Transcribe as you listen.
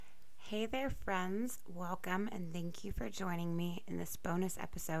Hey there, friends. Welcome and thank you for joining me in this bonus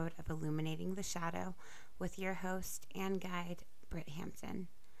episode of Illuminating the Shadow with your host and guide, Britt Hampton.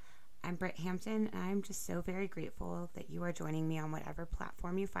 I'm Britt Hampton, and I'm just so very grateful that you are joining me on whatever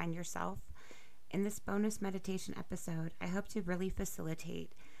platform you find yourself. In this bonus meditation episode, I hope to really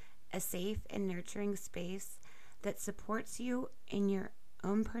facilitate a safe and nurturing space that supports you in your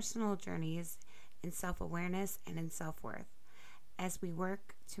own personal journeys in self-awareness and in self-worth, as we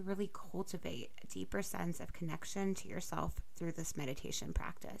work to really cultivate a deeper sense of connection to yourself through this meditation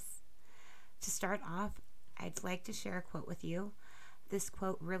practice. To start off, I'd like to share a quote with you. This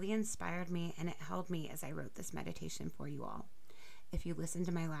quote really inspired me, and it held me as I wrote this meditation for you all. If you listened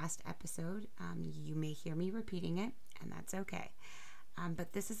to my last episode, you may hear me repeating it, and that's okay.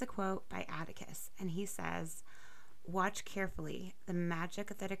 But this is a quote by Atticus, and he says, "Watch carefully the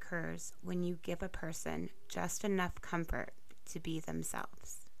magic that occurs when you give a person just enough comfort to be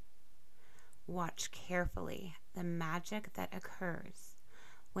themselves." Watch carefully the magic that occurs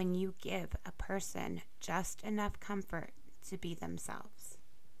when you give a person just enough comfort to be themselves.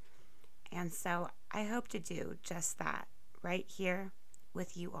 And so I hope to do just that right here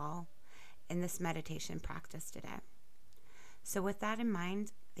with you all in this meditation practice today. So with that in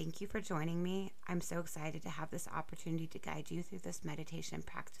mind, thank you for joining me. I'm so excited to have this opportunity to guide you through this meditation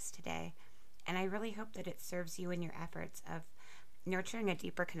practice today. And I really hope that it serves you in your efforts of nurturing a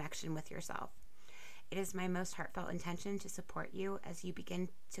deeper connection with yourself. It is my most heartfelt intention to support you as you begin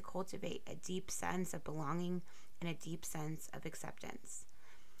to cultivate a deep sense of belonging and a deep sense of acceptance.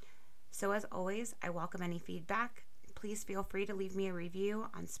 So as always, I welcome any feedback. Please feel free to leave me a review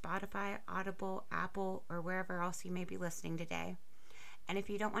on Spotify, Audible, Apple, or wherever else you may be listening today. And if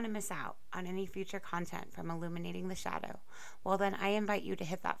you don't want to miss out on any future content from Illuminating the Shadow, well then I invite you to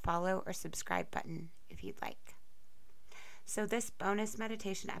hit that follow or subscribe button if you'd like. So this bonus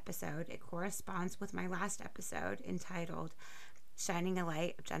meditation episode, it corresponds with my last episode entitled Shining a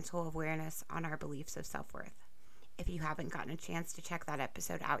Light of Gentle Awareness on Our Beliefs of Self-Worth. If you haven't gotten a chance to check that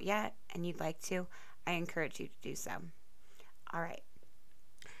episode out yet and you'd like to, I encourage you to do so. All right.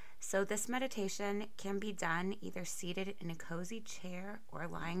 So this meditation can be done either seated in a cozy chair or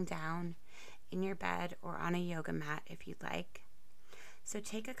lying down in your bed or on a yoga mat if you'd like. So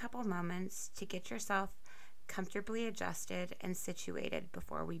take a couple moments to get yourself comfortably adjusted and situated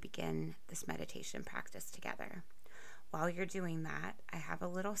before we begin this meditation practice together. While you're doing that, I have a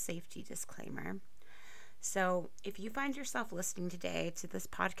little safety disclaimer. So if you find yourself listening today to this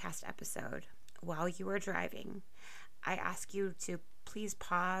podcast episode while you are driving, I ask you to please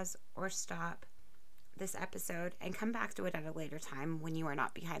pause or stop this episode and come back to it at a later time when you are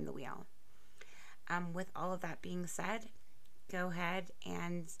not behind the wheel. With all of that being said, go ahead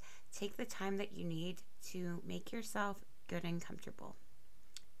and take the time that you need to make yourself good and comfortable,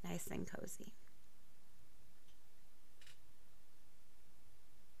 nice and cozy.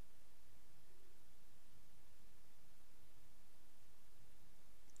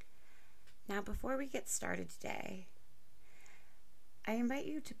 Now, before we get started today, I invite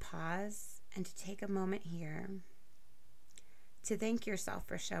you to pause and to take a moment here to thank yourself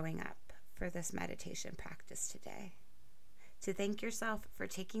for showing up for this meditation practice today. To thank yourself for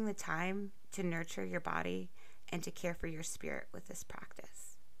taking the time to nurture your body and to care for your spirit with this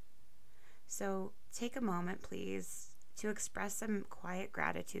practice. So take a moment, please, to express some quiet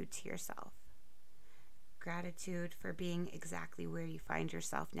gratitude to yourself. Gratitude for being exactly where you find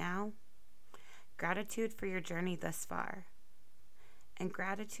yourself now. Gratitude for your journey thus far. And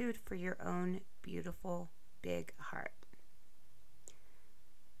gratitude for your own beautiful, big heart.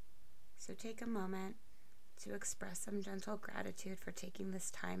 So take a moment to express some gentle gratitude for taking this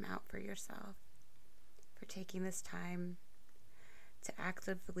time out for yourself, for taking this time to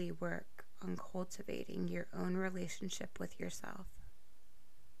actively work on cultivating your own relationship with yourself,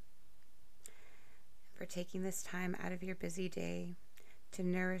 for taking this time out of your busy day to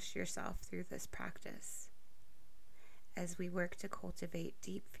nourish yourself through this practice as we work to cultivate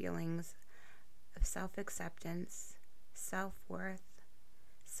deep feelings of self-acceptance, self-worth,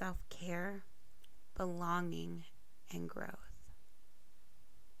 self-care, belonging, and growth.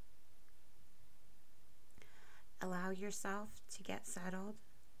 Allow yourself to get settled.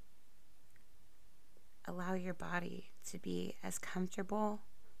 Allow your body to be as comfortable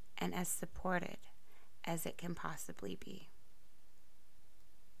and as supported as it can possibly be.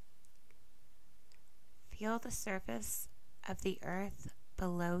 Feel the surface of the earth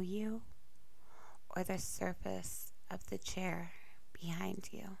below you or the surface of the chair behind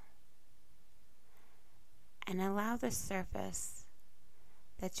you. And allow the surface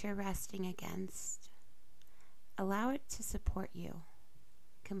that you're resting against, allow it to support you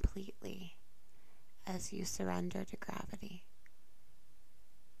completely as you surrender to gravity.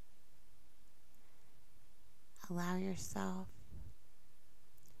 Allow yourself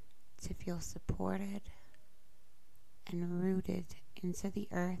to feel supported and rooted into the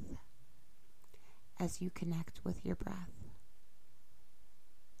earth as you connect with your breath.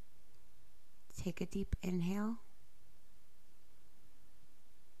 Take a deep inhale,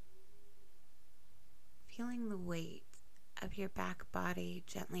 feeling the weight of your back body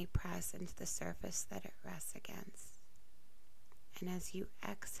gently press into the surface that it rests against. And as you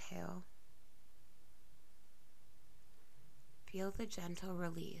exhale, feel the gentle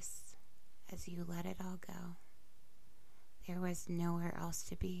release as you let it all go. There was nowhere else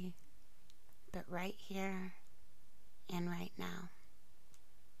to be but right here and right now.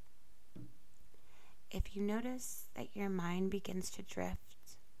 If you notice that your mind begins to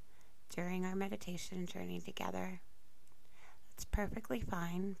drift during our meditation journey together, that's perfectly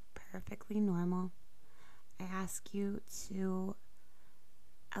fine, perfectly normal. I ask you to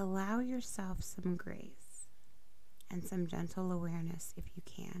allow yourself some grace and some gentle awareness if you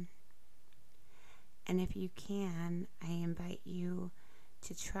can. And if you can, I invite you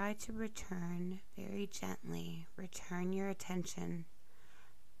to try to return very gently, return your attention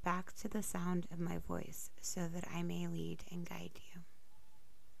back to the sound of my voice so that I may lead and guide you.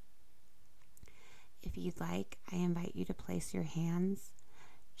 If you'd like, I invite you to place your hands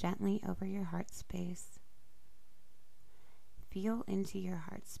gently over your heart space. Feel into your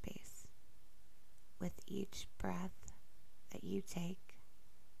heart space with each breath that you take.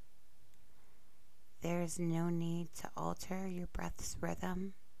 There is no need to alter your breath's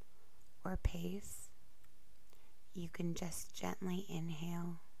rhythm or pace. You can just gently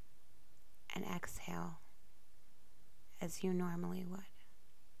inhale and exhale as you normally would.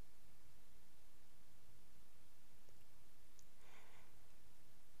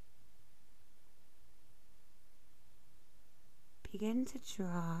 Begin to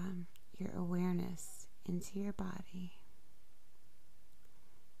draw your awareness into your body.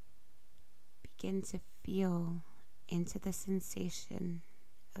 Begin to feel into the sensation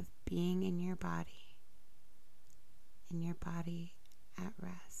of being in your body at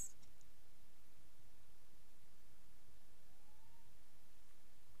rest.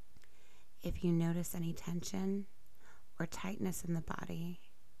 If you notice any tension or tightness in the body,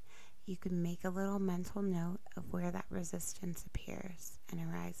 you can make a little mental note of where that resistance appears and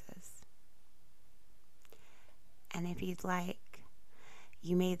arises. And if you'd like,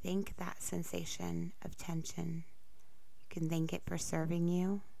 you may thank that sensation of tension. You can thank it for serving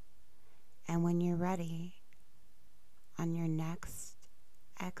you. And when you're ready, on your next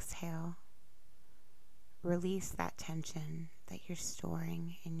exhale, release that tension that you're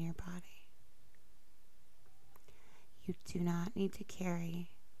storing in your body. You do not need to carry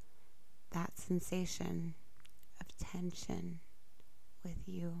that sensation of tension with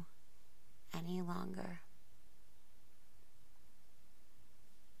you any longer.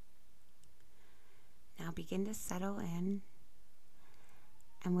 Now begin to settle in,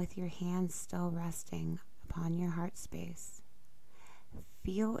 and with your hands still resting upon your heart space,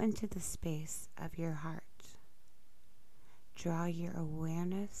 feel into the space of your heart. Draw your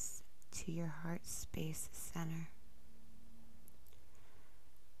awareness to your heart space center.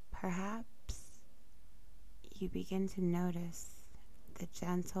 Perhaps you begin to notice the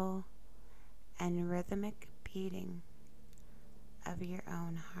gentle and rhythmic beating of your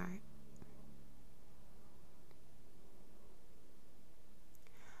own heart.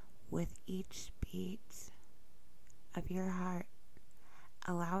 With each beat of your heart,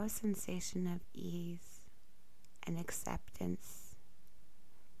 allow a sensation of ease and acceptance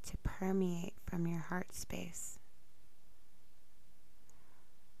to permeate from your heart space.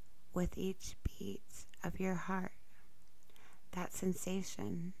 With each beat of your heart, that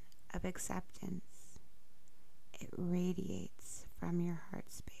sensation of acceptance, it radiates from your heart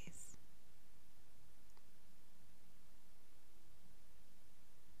space.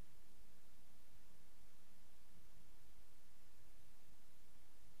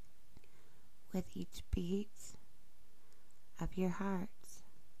 With each beat of your heart,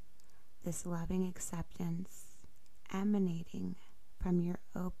 this loving acceptance emanating from your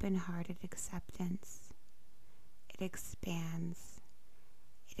open-hearted acceptance, it expands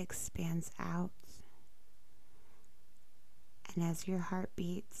out. And as your heart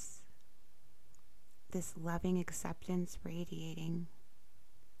beats, this loving acceptance radiating,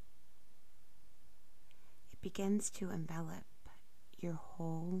 it begins to envelop your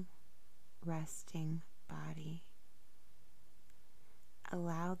whole resting body.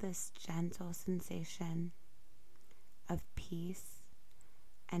 Allow this gentle sensation of peace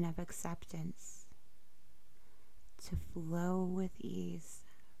and of acceptance to flow with ease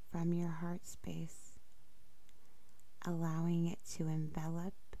from your heart space, allowing it to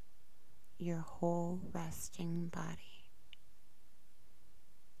envelop your whole resting body.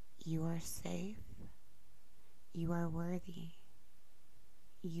 You are safe. You are worthy.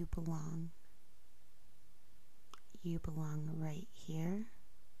 You belong. You belong right here,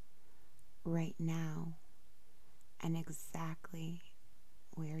 right now, and exactly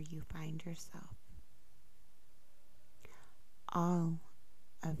where you find yourself. All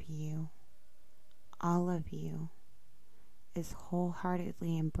of you is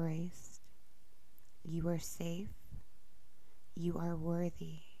wholeheartedly embraced. You are safe. You are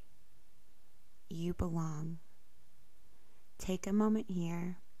worthy. You belong. Take a moment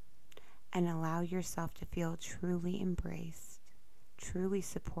here and allow yourself to feel truly embraced, truly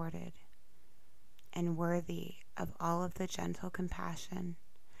supported, and worthy of all of the gentle compassion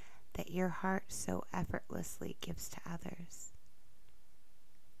that your heart so effortlessly gives to others.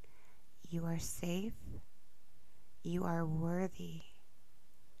 You are safe. You are worthy.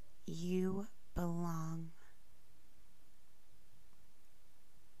 You belong.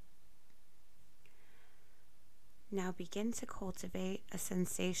 Now begin to cultivate a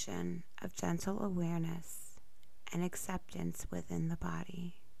sensation of gentle awareness and acceptance within the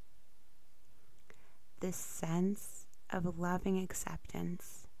body. This sense of loving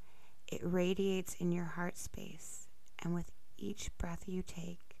acceptance, it radiates in your heart space, and with each breath you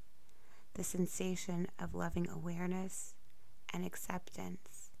take, the sensation of loving awareness and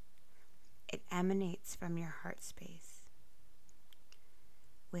acceptance, it emanates from your heart space.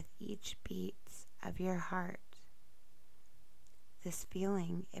 With each beat of your heart, this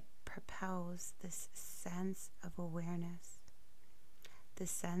feeling, it propels this sense of awareness, this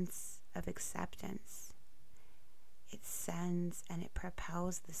sense of acceptance. It sends and it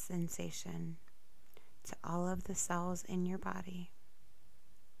propels the sensation to all of the cells in your body.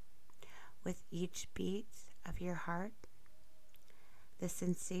 With each beat of your heart, the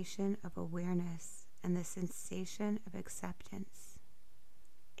sensation of awareness and the sensation of acceptance,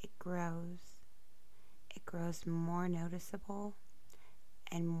 it grows. It grows more noticeable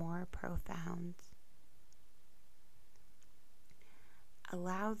and more profound.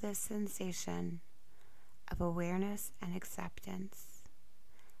 Allow this sensation of awareness and acceptance,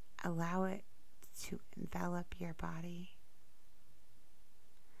 allow it to envelop your body.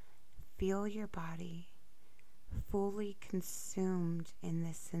 Feel your body fully consumed in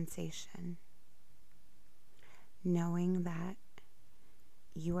this sensation, knowing that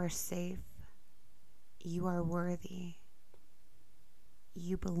you are safe, you are worthy,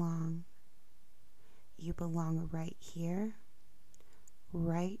 you belong. You belong right here,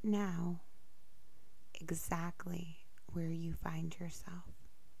 right now, exactly where you find yourself.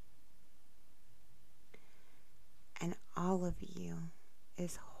 And all of you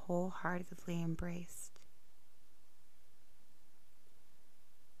is wholeheartedly embraced.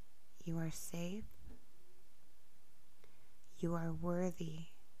 You are safe. You are worthy.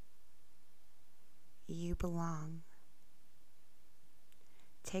 You belong.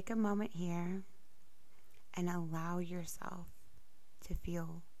 Take a moment here and allow yourself to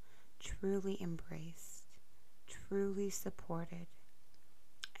feel truly embraced, truly supported,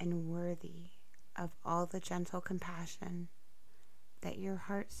 and worthy of all the gentle compassion that your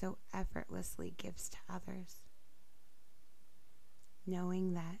heart so effortlessly gives to others.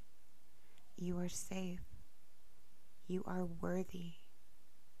 Knowing that you are safe, you are worthy,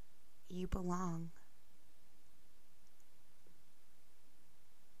 you belong.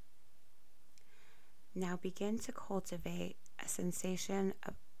 Now begin to cultivate a sensation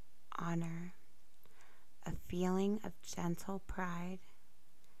of honor, a feeling of gentle pride.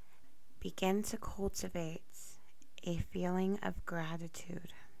 Begin to cultivate a feeling of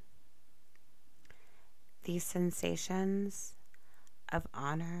gratitude. These sensations of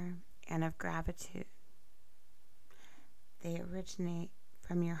honor and of gratitude, they originate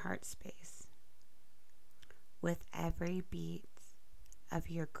from your heart space. With every beat of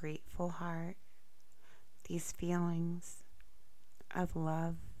your grateful heart, these feelings of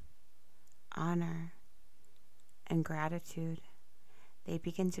love, honor, and gratitude, they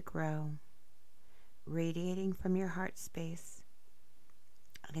begin to grow, radiating from your heart space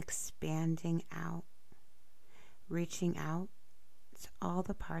and expanding out, reaching out to all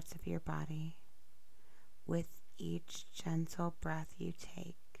the parts of your body with each gentle breath you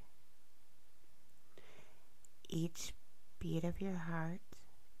take. Each beat of your heart,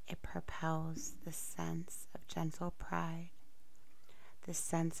 it propels the sense of gentle pride, the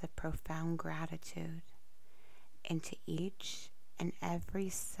sense of profound gratitude into each and every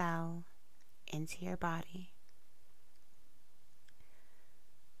cell into your body.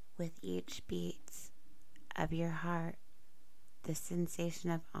 With each beat of your heart, the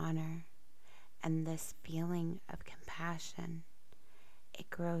sensation of honor and this feeling of compassion, it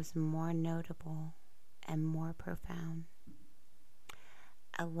grows more notable and more profound.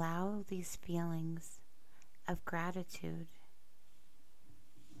 Allow these feelings of gratitude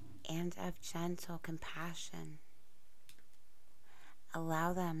and of gentle compassion,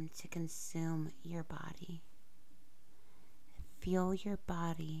 allow them to consume your body. Feel your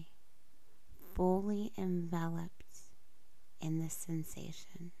body fully enveloped in this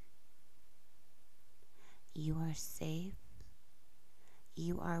sensation. You are safe.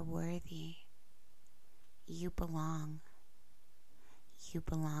 You are worthy. You belong. You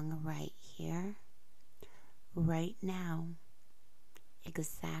belong right here, right now,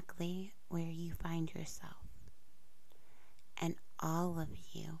 exactly where you find yourself. And all of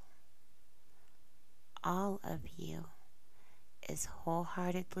you is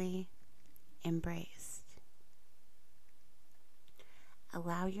wholeheartedly embraced.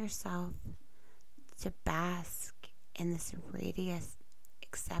 Allow yourself to bask in this radiant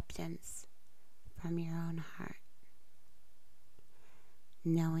acceptance from your own heart,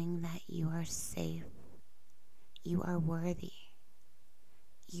 knowing that you are safe, you are worthy,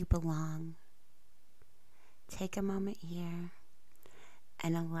 you belong. Take a moment here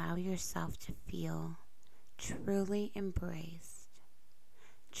and allow yourself to feel truly embraced,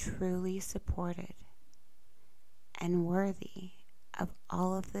 truly supported, and worthy of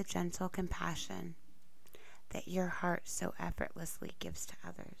all of the gentle compassion that your heart so effortlessly gives to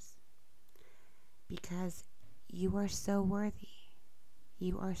others. Because you are so worthy.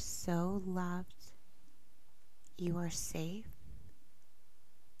 You are so loved. You are safe.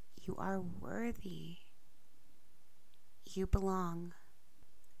 You are worthy. You belong.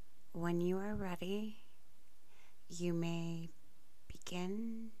 When you are ready, you may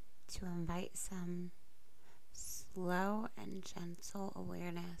begin to invite some slow and gentle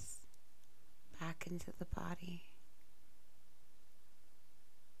awareness back into the body.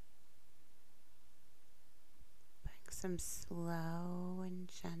 Bring some slow and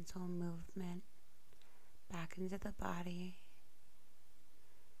gentle movement back into the body.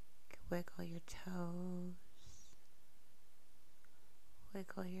 Wiggle your toes.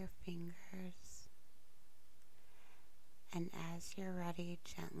 Wiggle your fingers. And as you're ready,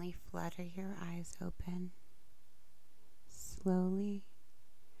 gently flutter your eyes open. Slowly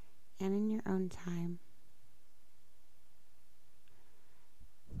and in your own time.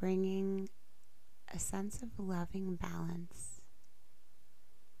 Bringing a sense of loving balance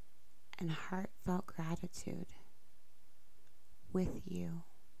and heartfelt gratitude with you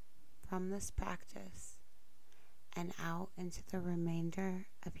from this practice and out into the remainder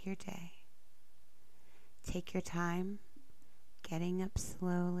of your day. Take your time, getting up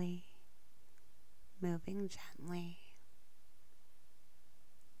slowly, moving gently.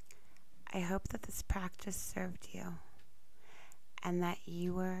 I hope that this practice served you and that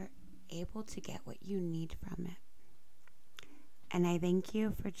you were able to get what you need from it. And I thank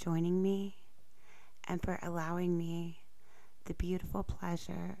you for joining me and for allowing me the beautiful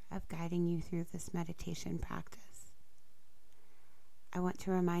pleasure of guiding you through this meditation practice. I want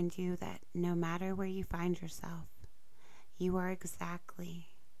to remind you that no matter where you find yourself, you are exactly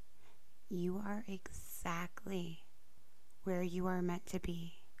where you are meant to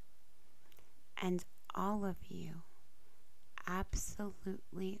be. And all of you,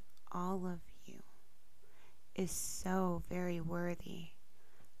 absolutely all of you, is so very worthy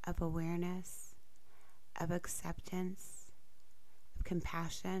of awareness, of acceptance, of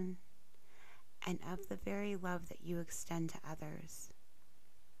compassion, and of the very love that you extend to others.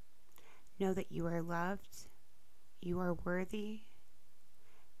 Know that you are loved, you are worthy,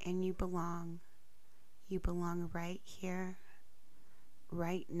 and you belong. You belong right here,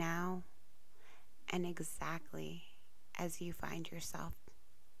 right now, and exactly as you find yourself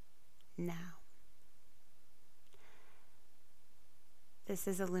now. This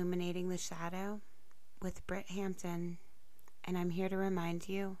is Illuminating the Shadow with Britt Hampton, and I'm here to remind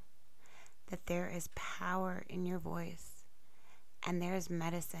you that there is power in your voice and there is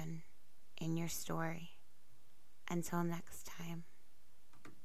medicine in your story. Until next time.